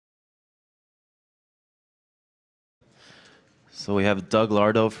So we have Doug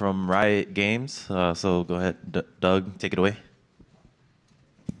Lardo from Riot Games. So go ahead, Doug, take it away.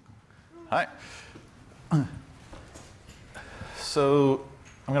 Hi. So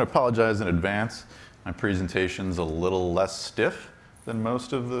I'm going to apologize in advance. My presentation's a little less stiff than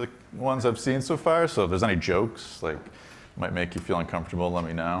most of the ones I've seen so far. So if there's any jokes, like might make you feel uncomfortable, let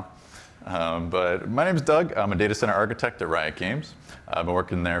me know. But my name's Doug. I'm a data center architect at Riot Games. I've been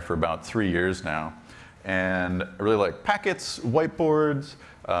working there for about 3 years now. And I really like packets, whiteboards,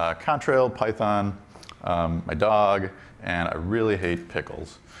 Contrail, Python, my dog, and I really hate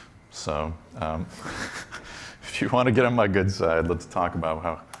pickles. So if you want to get on my good side, let's talk about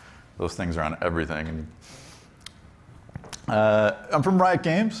how those things are on everything. I'm from Riot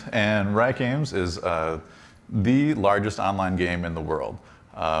Games, and Riot Games is the largest online game in the world.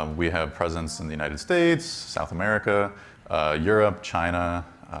 We have presence in the United States, South America, Europe, China.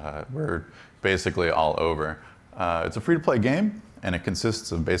 We're basically all over. It's a free-to-play game, and it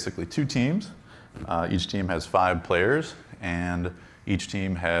consists of basically 2 teams. Each team has 5 players, and each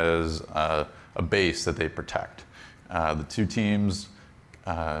team has a base that they protect. The 2 teams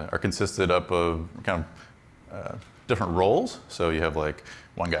are consisted up of kind of different roles. So you have like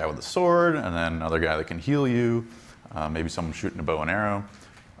one guy with a sword, and then another guy that can heal you, maybe someone shooting a bow and arrow,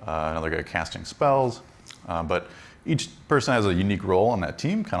 another guy casting spells. But each person has a unique role on that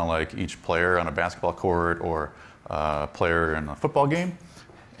team, kind of like each player on a basketball court or a player in a football game.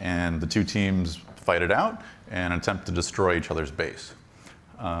 And the 2 teams fight it out and attempt to destroy each other's base.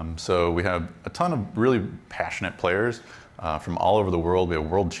 So we have a ton of really passionate players from all over the world. We have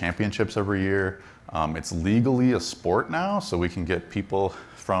world championships every year. It's legally a sport now, so we can get people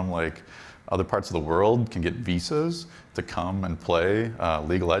from like other parts of the world can get visas to come and play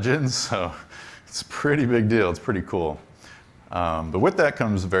League of Legends. So it's a pretty big deal. It's pretty cool. But with that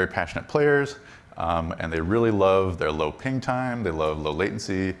comes very passionate players, and they really love their low ping time. They love low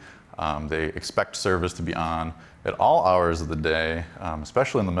latency. They expect service to be on at all hours of the day,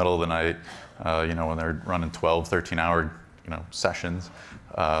 especially in the middle of the night, when they're running 12, 13-hour sessions.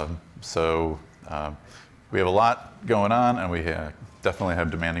 So we have a lot going on, and we definitely have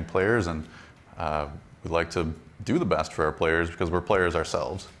demanding players, and we like to do the best for our players because we're players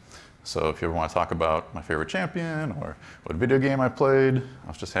ourselves. So if you ever want to talk about my favorite champion or what video game I played, I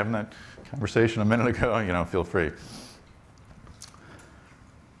was just having that conversation a minute ago, feel free.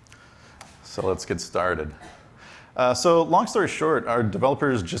 So let's get started. So long story short, our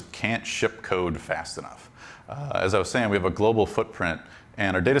developers just can't ship code fast enough. As I was saying, we have a global footprint,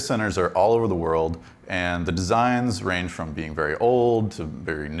 and our data centers are all over the world, and the designs range from being very old to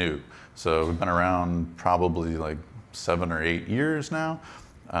very new. So we've been around probably like 7 or 8 years now.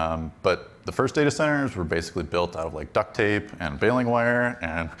 But the first data centers were basically built out of like duct tape and baling wire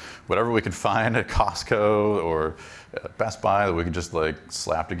and whatever we could find at Costco or Best Buy that we could just like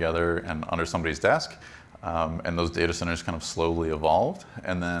slap together and under somebody's desk. And those data centers kind of slowly evolved.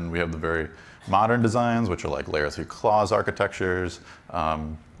 And then we have the very modern designs, which are like layer 3 clause architectures,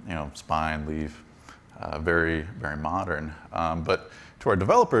 spine, leaf, very, very modern. But to our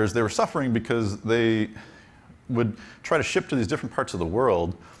developers, they were suffering because they would try to ship to these different parts of the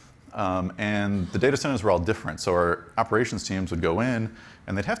world, and the data centers were all different. So our operations teams would go in,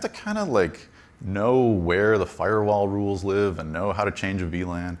 and they'd have to kind of like know where the firewall rules live and know how to change a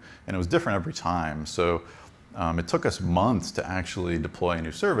VLAN, and it was different every time. So it took us months to actually deploy a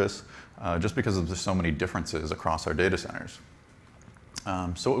new service just because there's so many differences across our data centers.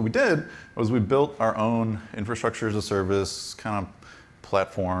 So what we did was we built our own infrastructure as a service, kind of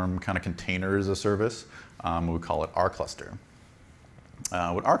platform, kind of container as a service. We call it our cluster.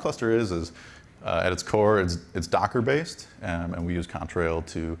 What our cluster is at its core, it's Docker-based, and we use Contrail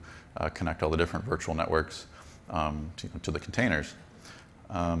to connect all the different virtual networks to the containers.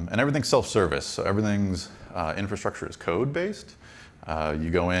 And everything's self-service, so everything's infrastructure is code-based. You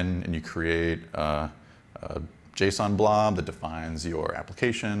go in and you create a JSON blob that defines your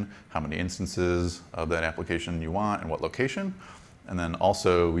application, how many instances of that application you want, and what location. And then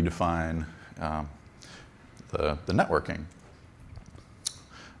also we define the networking.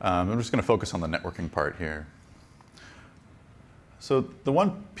 I'm just going to focus on the networking part here. So the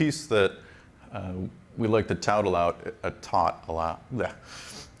one piece that we like to talk about a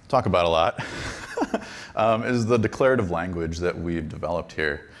lot is the declarative language that we've developed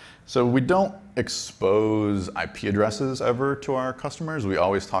here. So we don't expose IP addresses ever to our customers. We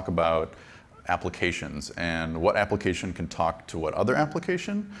always talk about applications and what application can talk to what other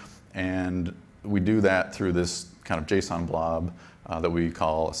application. And we do that through this kind of JSON blob that we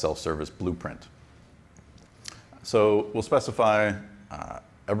call a self-service blueprint. So we'll specify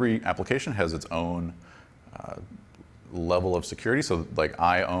every application has its own level of security. So like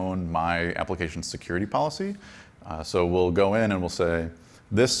I own my application security policy. So we'll go in and we'll say,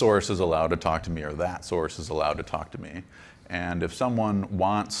 this source is allowed to talk to me or that source is allowed to talk to me. And if someone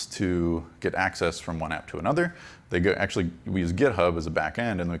wants to get access from one app to another, they go, actually, we use GitHub as a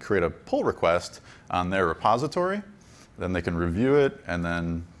backend and we create a pull request on their repository. Then they can review it and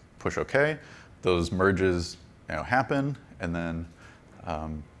then push OK. Those merges happen, and then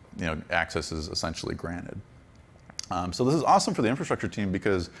access is essentially granted. So this is awesome for the infrastructure team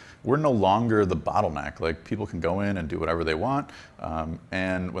because we're no longer the bottleneck. Like people can go in and do whatever they want,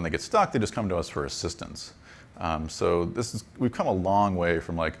 and when they get stuck, they just come to us for assistance. So we've come a long way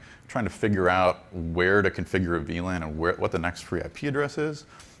from like trying to figure out where to configure a VLAN and what the next free IP address is,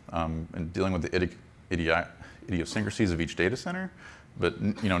 and dealing with the idiosyncrasies of each data center. But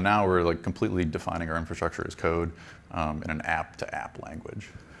now we're like completely defining our infrastructure as code in an app-to-app language.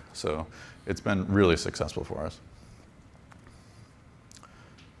 So it's been really successful for us.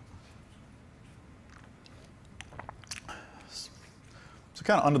 So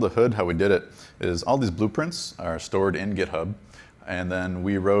kind of under the hood, how we did it is all these blueprints are stored in GitHub, and then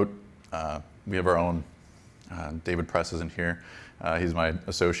we wrote, we have our own, David Press is in here. He's my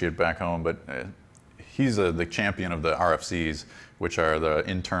associate back home, but he's the champion of the RFCs, which are the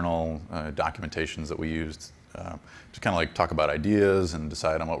internal documentations that we used to kind of like talk about ideas and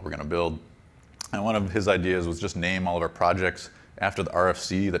decide on what we're going to build. And one of his ideas was just name all of our projects after the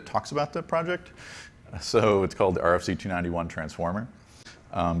RFC that talks about the project. So it's called the RFC 291 Transformer.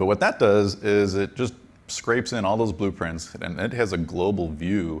 But what that does is it just scrapes in all those blueprints, and it has a global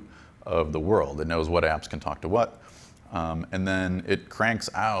view of the world. It knows what apps can talk to what. And then it cranks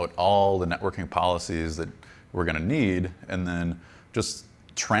out all the networking policies that we're going to need, and then just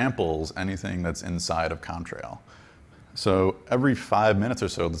tramples anything that's inside of Contrail. So every 5 minutes or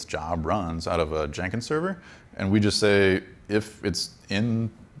so, this job runs out of a Jenkins server, and we just say, if it's in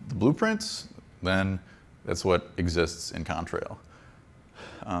the blueprints, then that's what exists in Contrail.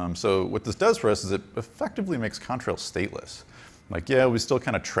 So what this does for us is it effectively makes Contrail stateless. Like, yeah, we still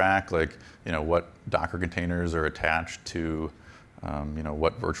kind of track like, what Docker containers are attached to,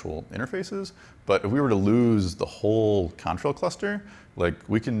 what virtual interfaces. But if we were to lose the whole Contrail cluster, like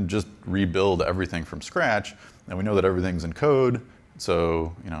we can just rebuild everything from scratch, and we know that everything's in code.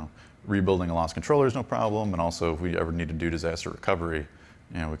 So, rebuilding a lost controller is no problem. And also, if we ever need to do disaster recovery,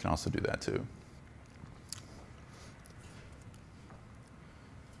 we can also do that too.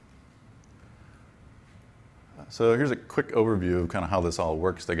 So here's a quick overview of kind of how this all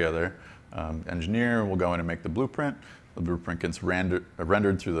works together. Engineer will go in and make the blueprint. The blueprint gets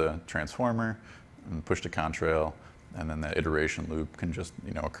rendered through the transformer and pushed to Contrail, and then that iteration loop can just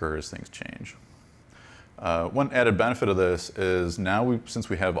occur as things change. One added benefit of this is now, since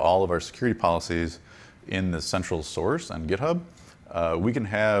we have all of our security policies in the central source on GitHub, we can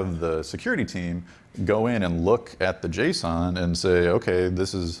have the security team go in and look at the JSON and say, okay,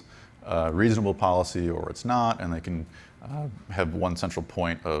 this is reasonable policy or it's not, and they can have one central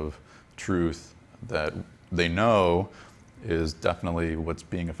point of truth that they know is definitely what's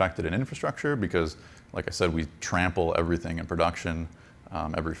being affected in infrastructure, because like I said, we trample everything in production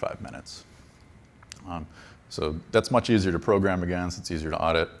every 5 minutes. So that's much easier to program against, it's easier to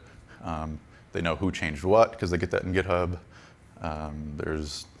audit. They know who changed what because they get that in GitHub.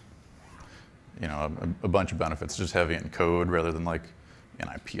 There's a bunch of benefits just having it in code rather than like in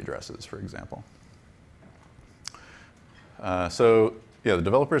IP addresses, for example. So yeah, the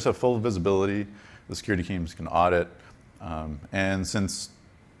developers have full visibility. The security teams can audit. And since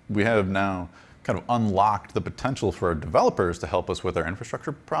we have now kind of unlocked the potential for our developers to help us with our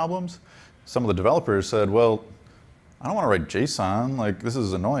infrastructure problems, some of the developers said, well, I don't want to write JSON. Like, this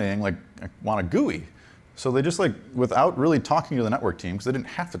is annoying. Like, I want a GUI. So they just, like, without really talking to the network team, because they didn't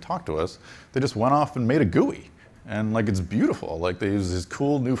have to talk to us, they just went off and made a GUI. And like, it's beautiful. Like, they use this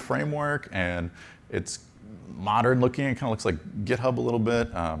cool new framework, and it's modern looking. It kind of looks like GitHub a little bit.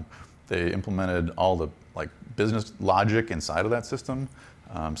 They implemented all the like business logic inside of that system,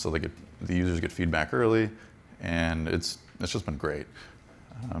 so the users get feedback early, and it's just been great.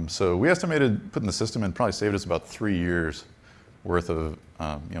 So we estimated putting the system in probably saved us about 3 years worth of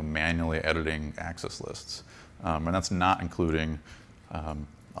manually editing access lists, and that's not including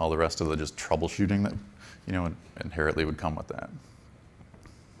all the rest of the just troubleshooting that inherently would come with that.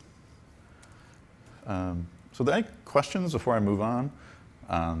 So, any questions before I move on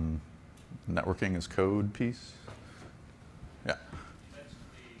networking as code piece? Yeah.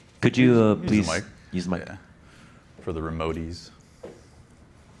 Could you please use the mic? Yeah. For the remoties.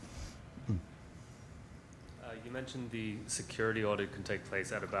 You You mentioned the security audit can take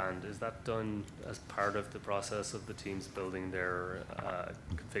place out of band. Is that done as part of the process of the teams building their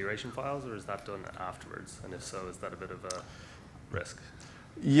configuration files, or is that done afterwards? And if so, is that a bit of a risk?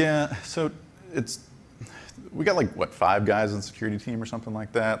 Yeah, so we got like, what, 5 guys in the security team or something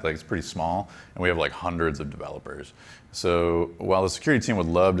like that? Like, it's pretty small, and we have like hundreds of developers. So while the security team would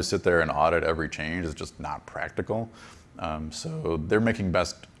love to sit there and audit every change, it's just not practical. So they're making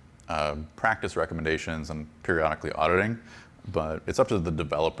best practice recommendations and periodically auditing, but it's up to the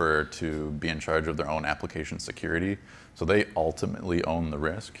developer to be in charge of their own application security. So they ultimately own the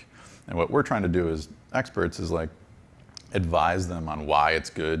risk. And what we're trying to do as experts is like advise them on why it's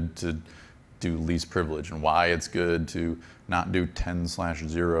good to do least privilege and why it's good to not do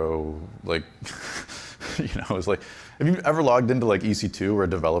 10/0. Like, it's like, have you ever logged into like EC2 where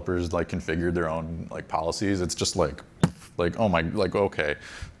developers like configured their own like policies? It's just like, oh my, like, okay,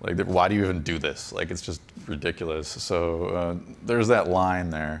 like, why do you even do this? Like, it's just ridiculous. So there's that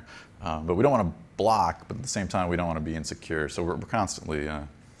line there, but we don't want to block, but at the same time, we don't want to be insecure. So we're constantly,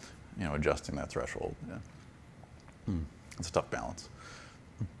 adjusting that threshold. Yeah. It's a tough balance.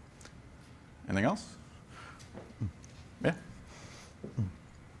 Anything else? Yeah.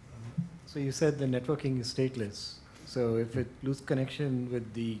 So you said the networking is stateless. So if it loses connection with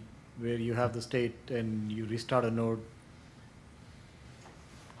where you have the state and you restart a node.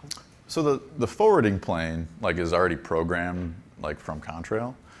 So the forwarding plane like is already programmed like from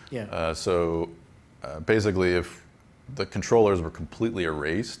Contrail. Yeah. So basically, if the controllers were completely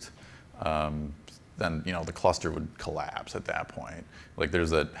erased, then the cluster would collapse at that point. Like,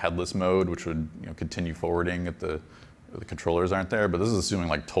 there's that headless mode which would continue forwarding if the controllers aren't there. But this is assuming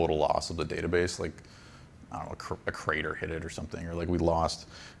like total loss of the database. Like, I don't know, a crater hit it or something, or like we lost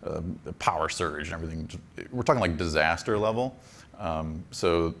a power surge and everything. We're talking like disaster level.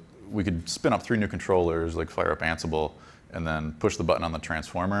 So we could spin up 3 new controllers, like fire up Ansible, and then push the button on the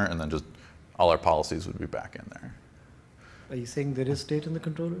transformer, and then just all our policies would be back in there. Are you saying there is state in the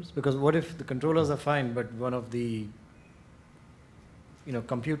controllers? Because what if the controllers are fine, but one of the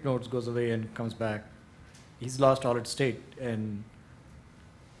compute nodes goes away and comes back? He's lost all its state, and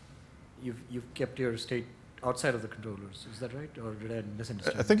you've kept your state outside of the controllers. Is that right, or did I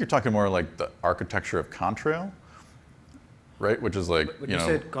misunderstand? I think you're talking more like the architecture of Contrail, right? Which is like, but you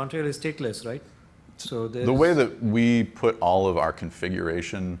said Contrail is stateless, right? So the way that we put all of our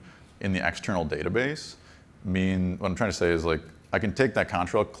configuration in the external database what I'm trying to say is like, I can take that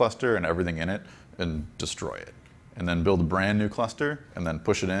Contrail cluster and everything in it and destroy it, and then build a brand new cluster and then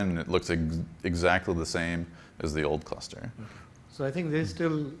push it in, and it looks exactly the same as the old cluster. Okay. So I think there's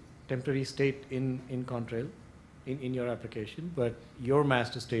still temporary state in Contrail, in your application, but your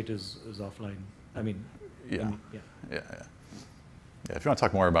master state is offline. I mean, yeah. If you want to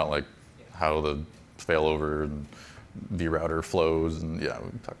talk more about like how the failover and vRouter flows, and we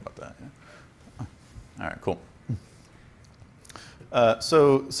can talk about that. Yeah. All right, cool.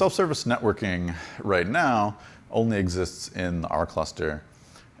 So self-service networking right now only exists in the R cluster,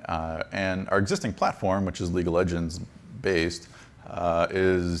 and our existing platform, which is League of Legends based,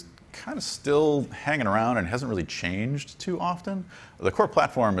 is kind of still hanging around and hasn't really changed too often. The core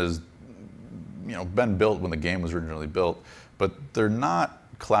platform has been built when the game was originally built, but they're not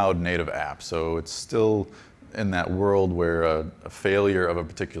cloud native apps, so it's still in that world where a failure of a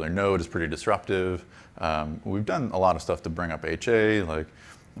particular node is pretty disruptive. We've done a lot of stuff to bring up HA, like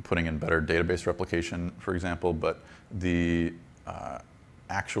putting in better database replication, for example, but the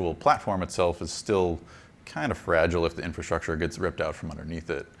actual platform itself is still kind of fragile if the infrastructure gets ripped out from underneath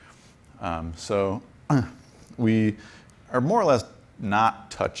it. So we are more or less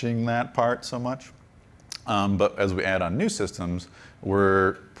not touching that part so much. But as we add on new systems,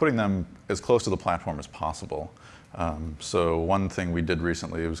 we're putting them as close to the platform as possible. So one thing we did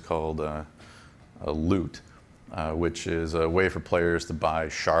recently was called a loot, which is a way for players to buy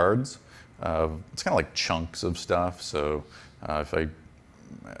shards. It's kind of like chunks of stuff. So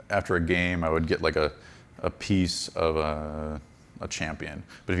after a game, I would get like a piece of a champion.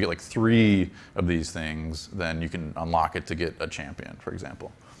 But if you get like 3 of these things, then you can unlock it to get a champion, for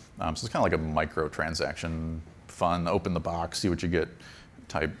example. So it's kind of like a microtransaction, fun, open the box, see what you get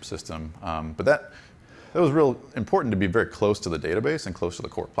type system. But that was real important to be very close to the database and close to the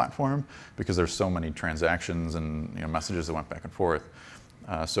core platform, because there's so many transactions and messages that went back and forth.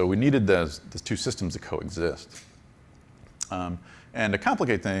 So we needed those 2 systems to coexist. And to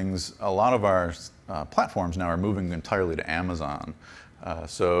complicate things, a lot of our platforms now are moving entirely to Amazon.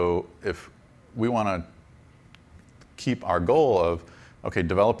 So if we want to keep our goal of, okay,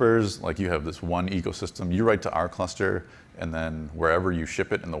 developers, like you have this one ecosystem, you write to our cluster, and then wherever you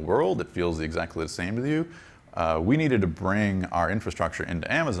ship it in the world, it feels exactly the same to you. we needed to bring our infrastructure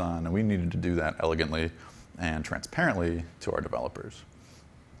into Amazon, and we needed to do that elegantly and transparently to our developers.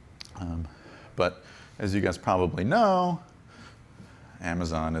 But as you guys probably know,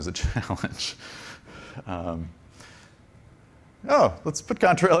 Amazon is a challenge. Oh, let's put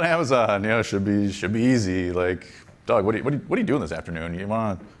Contrail on Amazon. You know, should be easy. Like, Doug, what are you doing this afternoon? You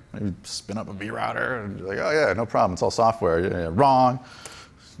want to maybe spin up a B router? And you're like, oh yeah, no problem. It's all software. Yeah, wrong,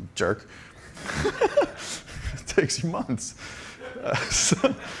 jerk. It takes you months.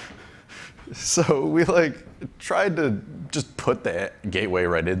 So we like tried to just put the gateway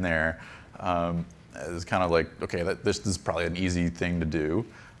right in there. It's kind of like, okay, this is probably an easy thing to do.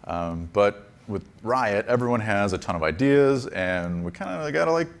 But with Riot, everyone has a ton of ideas, and we kind of got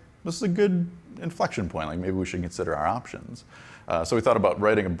to like, this is a good inflection point. Like maybe we should consider our options. So we thought about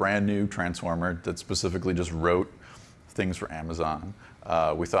writing a brand new transformer that specifically just wrote things for Amazon.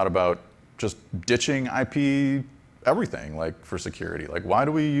 We thought about just ditching IP everything, like for security. Like, why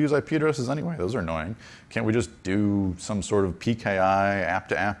do we use IP addresses anyway? Those are annoying. Can't we just do some sort of PKI,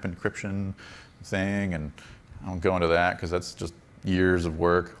 app-to-app encryption thing? And I don't go into that because that's just years of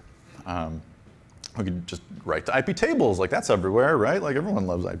work. We could just write to IP tables. Like, that's everywhere, right? Like, everyone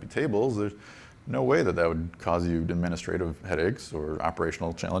loves IP tables. There's no way that would cause you administrative headaches or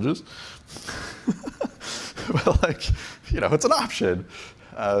operational challenges. But, like, you know, it's an option.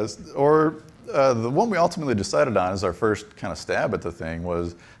 The one we ultimately decided on as our first kind of stab at the thing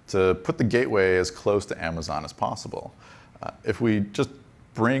was to put the gateway as close to Amazon as possible. If we just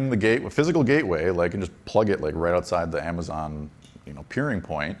bring the physical gateway, like, and just plug it like right outside the Amazon, you know, peering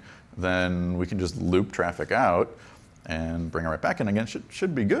point, then we can just loop traffic out and bring it right back in again.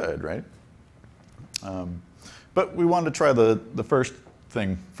 Should be good, right? But we wanted to try the first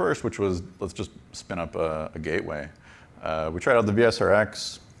thing first, which was let's just spin up a gateway. We tried out the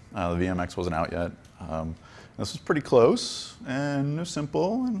VSRX. The VMX wasn't out yet. This was pretty close, and it was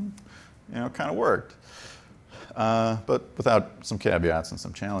simple, and you know, kind of worked. But without some caveats and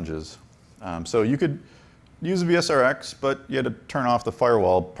some challenges. So you could use a VSRX, but you had to turn off the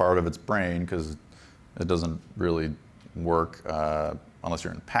firewall part of its brain because it doesn't really work unless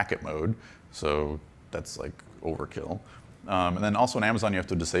you're in packet mode. So that's like overkill. And then also in Amazon, you have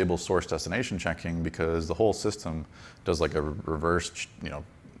to disable source destination checking because the whole system does like a reverse, you know,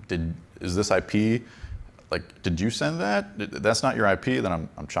 is this IP, like, did you send that? That's not your IP, then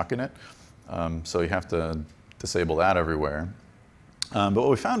I'm chucking it. So you have to disable that everywhere. But what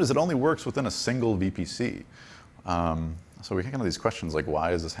we found is it only works within a single VPC. So we get kind of these questions like,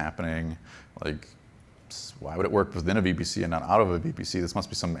 why is this happening? Like, why would it work within a VPC and not out of a VPC? This must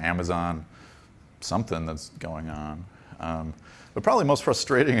be some Amazon something that's going on. But probably most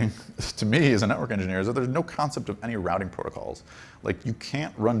frustrating to me as a network engineer is that there's no concept of any routing protocols. Like, you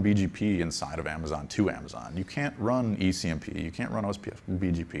can't run BGP inside of Amazon to Amazon. You can't run eCMP. You can't run OSPF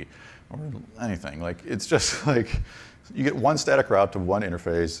BGP or anything. Like, it's just like you get one static route to one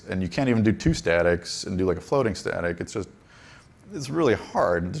interface, and you can't even do two statics and do like a floating static. It's just, it's really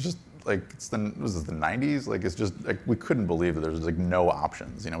hard. It's just like, was it the 90s? Like, it's just like, we couldn't believe that there's like no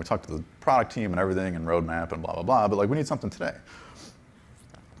options. You know, we talked to the product team and everything and roadmap and blah, blah, blah, but like, we need something today.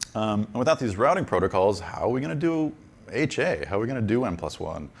 And without these routing protocols, how are we going to do HA? How are we going to do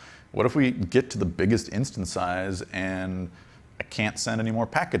N+1? What if we get to the biggest instance size and I can't send any more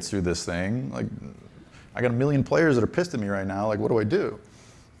packets through this thing? Like, I got 1 million players that are pissed at me right now. Like, what do I do?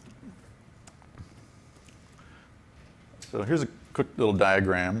 So here's a quick little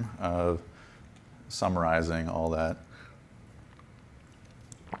diagram summarizing all that.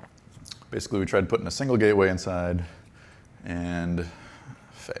 Basically, we tried putting a single gateway inside and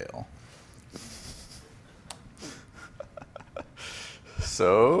fail.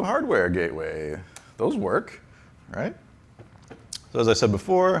 So hardware gateway, those work, right? So as I said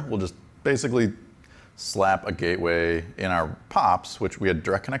before, we'll just basically slap a gateway in our POPs, which we had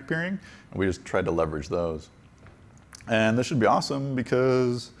direct connect peering, and we just tried to leverage those. And this should be awesome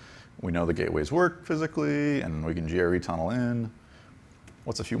because we know the gateways work physically, and we can GRE tunnel in.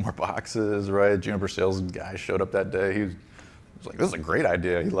 What's a few more boxes, right? Juniper sales guy showed up that day. He was like, this is a great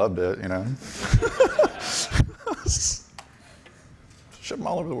idea. He loved it, you know? Ship them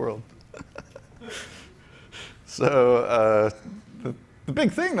all over the world. So the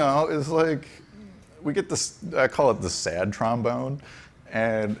big thing, though, is like, we get this, I call it the sad trombone,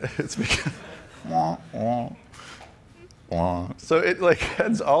 and it's because, wah, wah, wah. So it like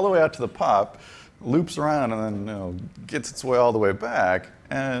heads all the way out to the POP, loops around, and then, you know, gets its way all the way back.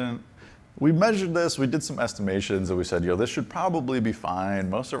 And we measured this, we did some estimations, and we said, this should probably be fine.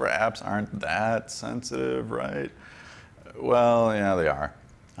 Most of our apps aren't that sensitive, right? Well, yeah, they are.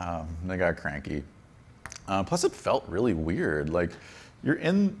 They got cranky. Plus, it felt really weird. Like, you're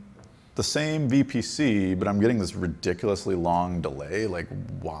in the same VPC, but I'm getting this ridiculously long delay. Like,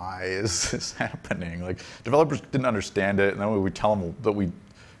 why is this happening? Like, developers didn't understand it, and then when we tell them that we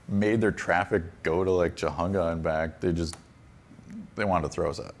made their traffic go to like Chahunga and back, they wanted to throw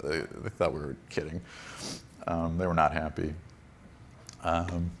us out. They thought we were kidding. They were not happy.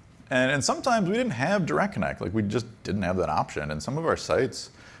 And sometimes we didn't have direct connect. Like, we just didn't have that option. And some of our sites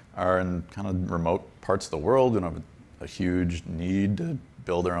are in kind of remote parts of the world. We don't have a huge need to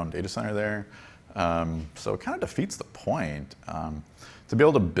build our own data center there. So it kind of defeats the point. To be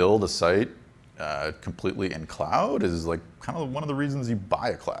able to build a site completely in cloud is like kind of one of the reasons you buy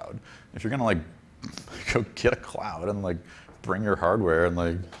a cloud. If you're gonna like go get a cloud and like bring your hardware and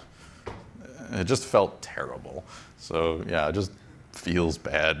like, it just felt terrible. So yeah, it just feels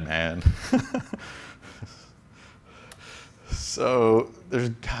bad, man. So there's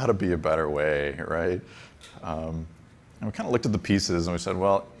gotta be a better way, right? And we kind of looked at the pieces and we said,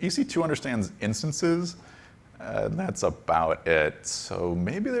 well, EC2 understands instances, and that's about it. So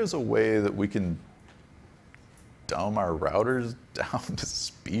maybe there's a way that we can dumb our routers down to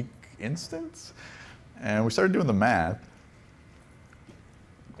speak instance. And we started doing the math.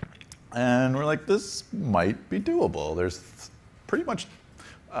 And we're like, this might be doable. There's pretty much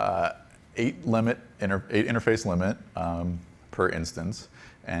 8 interface limit per instance.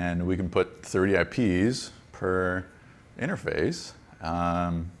 And we can put 30 IPs per interface.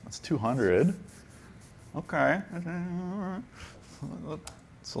 That's 200. Okay.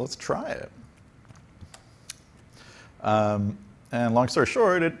 So let's try it. And long story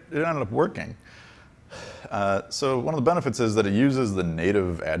short, it ended up working. So one of the benefits is that it uses the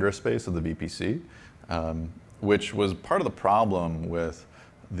native address space of the VPC, which was part of the problem with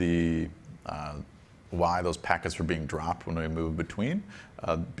the why those packets were being dropped when we moved between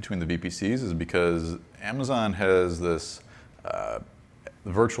the VPCs, is because Amazon has this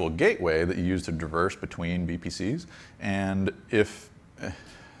virtual gateway that you use to traverse between VPCs. And if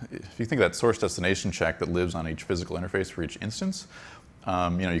you think of that source destination check that lives on each physical interface for each instance,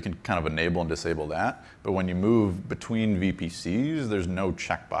 you can kind of enable and disable that. But when you move between VPCs, there's no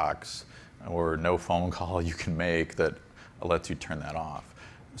checkbox or no phone call you can make that lets you turn that off.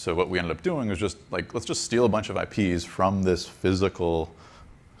 So what we ended up doing was just like, let's just steal a bunch of IPs from this physical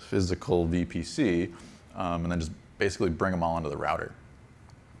VPC, and then just basically bring them all into the router.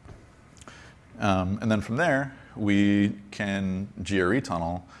 And then from there, we can GRE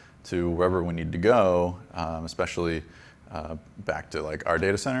tunnel to wherever we need to go, especially back to like our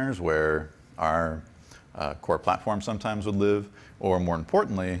data centers where our core platform sometimes would live, or more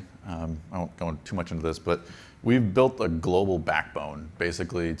importantly, I won't go too much into this, but we've built a global backbone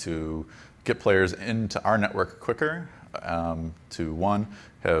basically to get players into our network quicker, to one,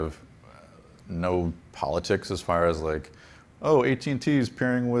 have no politics as far as like, oh, AT&T is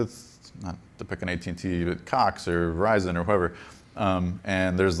pairing with, not to pick an AT&T, but Cox or Verizon or whoever.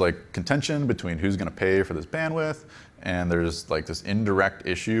 And there's like contention between who's gonna pay for this bandwidth, and there's like this indirect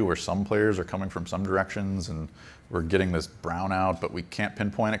issue where some players are coming from some directions and we're getting this brownout, but we can't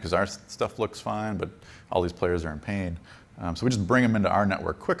pinpoint it because our stuff looks fine, but all these players are in pain. So we just bring them into our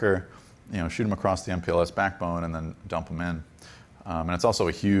network quicker, shoot them across the MPLS backbone and then dump them in. And it's also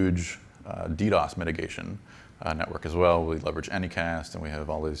a huge DDoS mitigation network as well. We leverage Anycast, and we have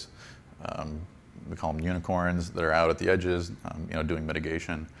all these, we call them unicorns, that are out at the edges, doing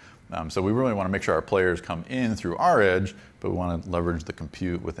mitigation. So we really want to make sure our players come in through our edge, but we want to leverage the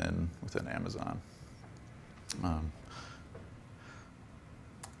compute within Amazon.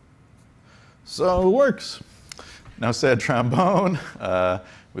 So it works. No sad trombone.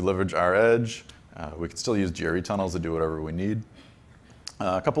 We leverage our edge. We can still use GRE tunnels to do whatever we need.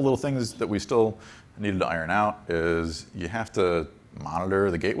 A couple little things that we still needed to iron out is you have to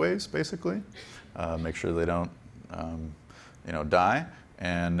monitor the gateways, basically, make sure they don't die.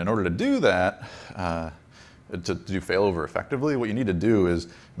 And in order to do that, to do failover effectively, what you need to do is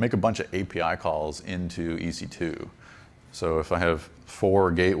make a bunch of API calls into EC2. So if I have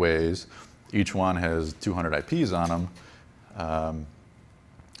 4 gateways, each one has 200 IPs on them,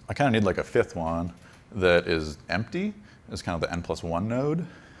 I kind of need like a 5th one that is empty. It's kind of the N+1 node.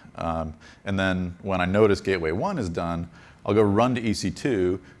 And then when I notice gateway 1 is done, I'll go run to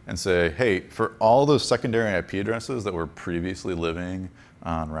EC2 and say, hey, for all those secondary IP addresses that were previously living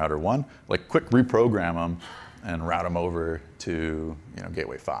on router 1, like quick reprogram them and route them over to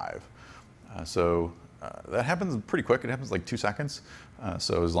gateway 5. So that happens pretty quick. It happens like 2 seconds.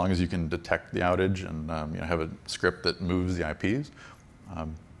 So as long as you can detect the outage and have a script that moves the IPs,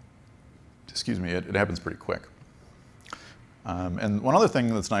 it happens pretty quick. And one other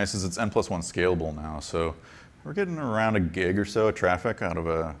thing that's nice is it's N+1 scalable now. So we're getting around a gig or so of traffic out of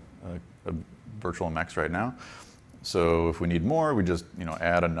a virtual MX right now. So if we need more, we just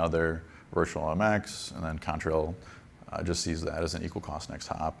add another virtual MX, and then Contrail just sees that as an equal cost next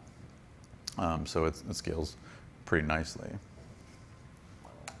hop. So it scales pretty nicely.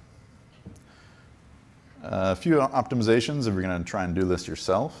 A few optimizations if you're going to try and do this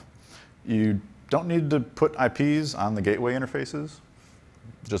yourself. You don't need to put IPs on the gateway interfaces.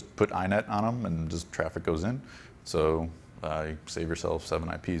 Just put iNet on them and just traffic goes in. So you save yourself 7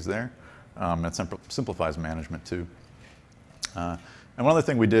 IPs there. It simplifies management too. And one other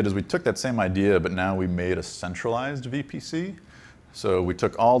thing we did is we took that same idea, but now we made a centralized VPC. So we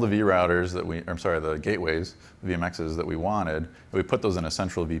took all the vRouters that the gateways, the VMXs that we wanted, and we put those in a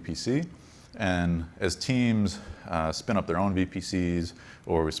central VPC. And as teams spin up their own VPCs,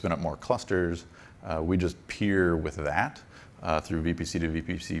 or we spin up more clusters, we just peer with that through VPC to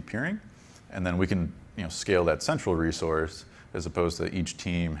VPC peering. And then we can scale that central resource as opposed to each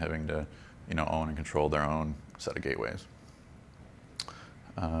team having to own and control their own set of gateways.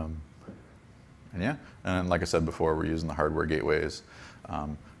 And like I said before, we're using the hardware gateways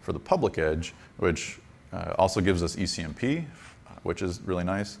for the public edge, which also gives us eCMP, which is really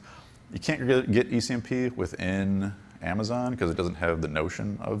nice. You can't get eCMP within Amazon because it doesn't have the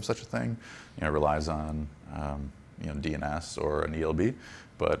notion of such a thing. It relies on DNS or an ELB.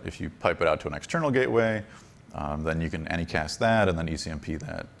 But if you pipe it out to an external gateway, then you can anycast that and then eCMP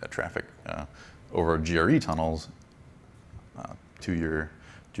that traffic over GRE tunnels to your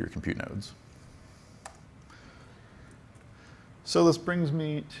compute nodes. So this brings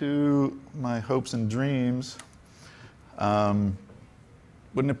me to my hopes and dreams.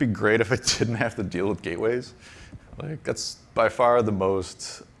 Wouldn't it be great if I didn't have to deal with gateways? Like, that's by far the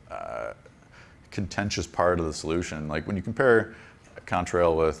most contentious part of the solution. Like, when you compare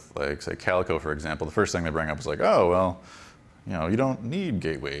Contrail with, like, say, Calico, for example, the first thing they bring up is like, oh, well, you don't need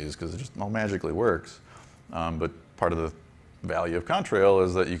gateways because it just all magically works. But part of the value of Contrail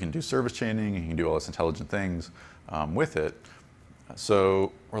is that you can do service chaining, and you can do all this intelligent things with it.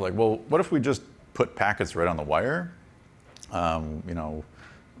 So we're like, well, what if we just put packets right on the wire?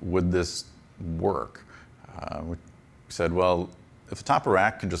 Would this work? We said, well, if the top of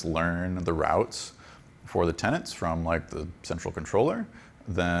rack can just learn the routes for the tenants from like the central controller,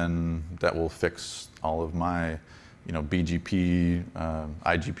 then that will fix all of my, BGP,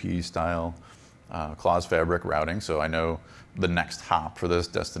 IGP style clause fabric routing. So I know the next hop for this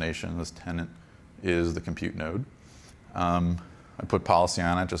destination, this tenant, is the compute node. I put policy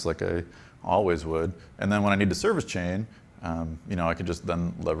on it just like I always would. And then when I need to service chain, I could just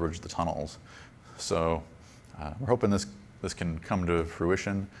then leverage the tunnels. So we're hoping this can come to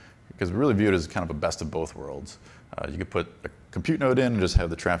fruition because we really view it as kind of a best of both worlds. You could put a compute node in and just have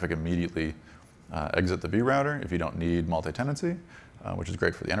the traffic immediately exit the vRouter if you don't need multi-tenancy, which is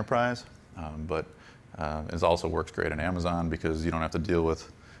great for the enterprise. But it also works great in Amazon because you don't have to deal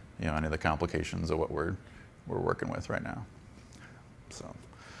with any of the complications of what we're working with right now. So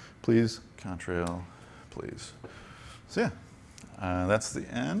please, Contrail, please. So yeah, that's the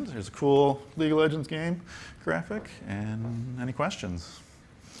end. Here's a cool League of Legends game graphic. And any questions?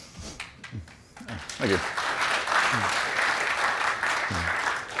 Thank you.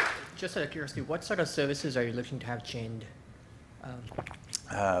 Just out of curiosity, what sort of services are you looking to have chained?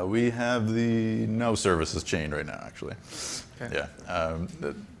 We have the no services chained right now, actually. Okay. Yeah,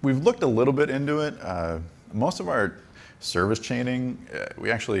 we've looked a little bit into it. Most of our service chaining,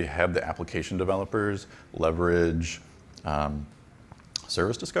 we actually have the application developers leverage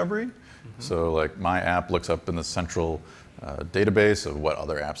service discovery. Mm-hmm. So like my app looks up in the central database of what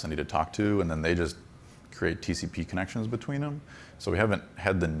other apps I need to talk to, and then they just create TCP connections between them. So we haven't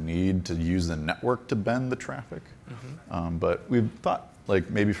had the need to use the network to bend the traffic. Mm-hmm. But we've thought like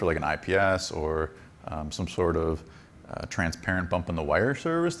maybe for like an IPS or some sort of transparent bump in the wire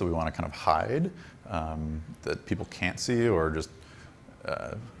service that we want to kind of hide that people can't see, or just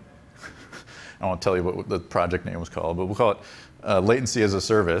I won't tell you what the project name was called, but we'll call it latency as a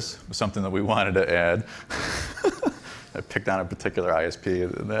service, something that we wanted to add. I picked on a particular ISP.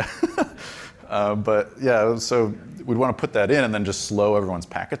 But yeah, so we'd want to put that in and then just slow everyone's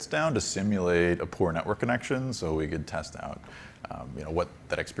packets down to simulate a poor network connection so we could test out what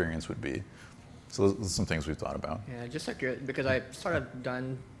that experience would be. So those are some things we've thought about. Yeah, just like because I've sort of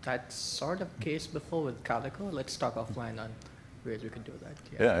done that sort of case before with Calico. Let's talk offline on ways we could do that.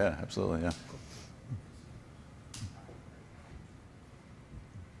 Yeah, absolutely, yeah. Cool.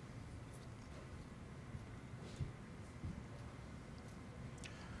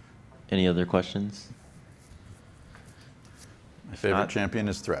 Any other questions? favorite not- champion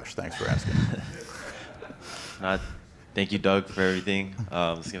is Thresh. Thanks for asking. Thank you, Doug, for everything.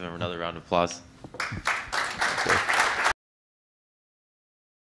 Let's give him another round of applause.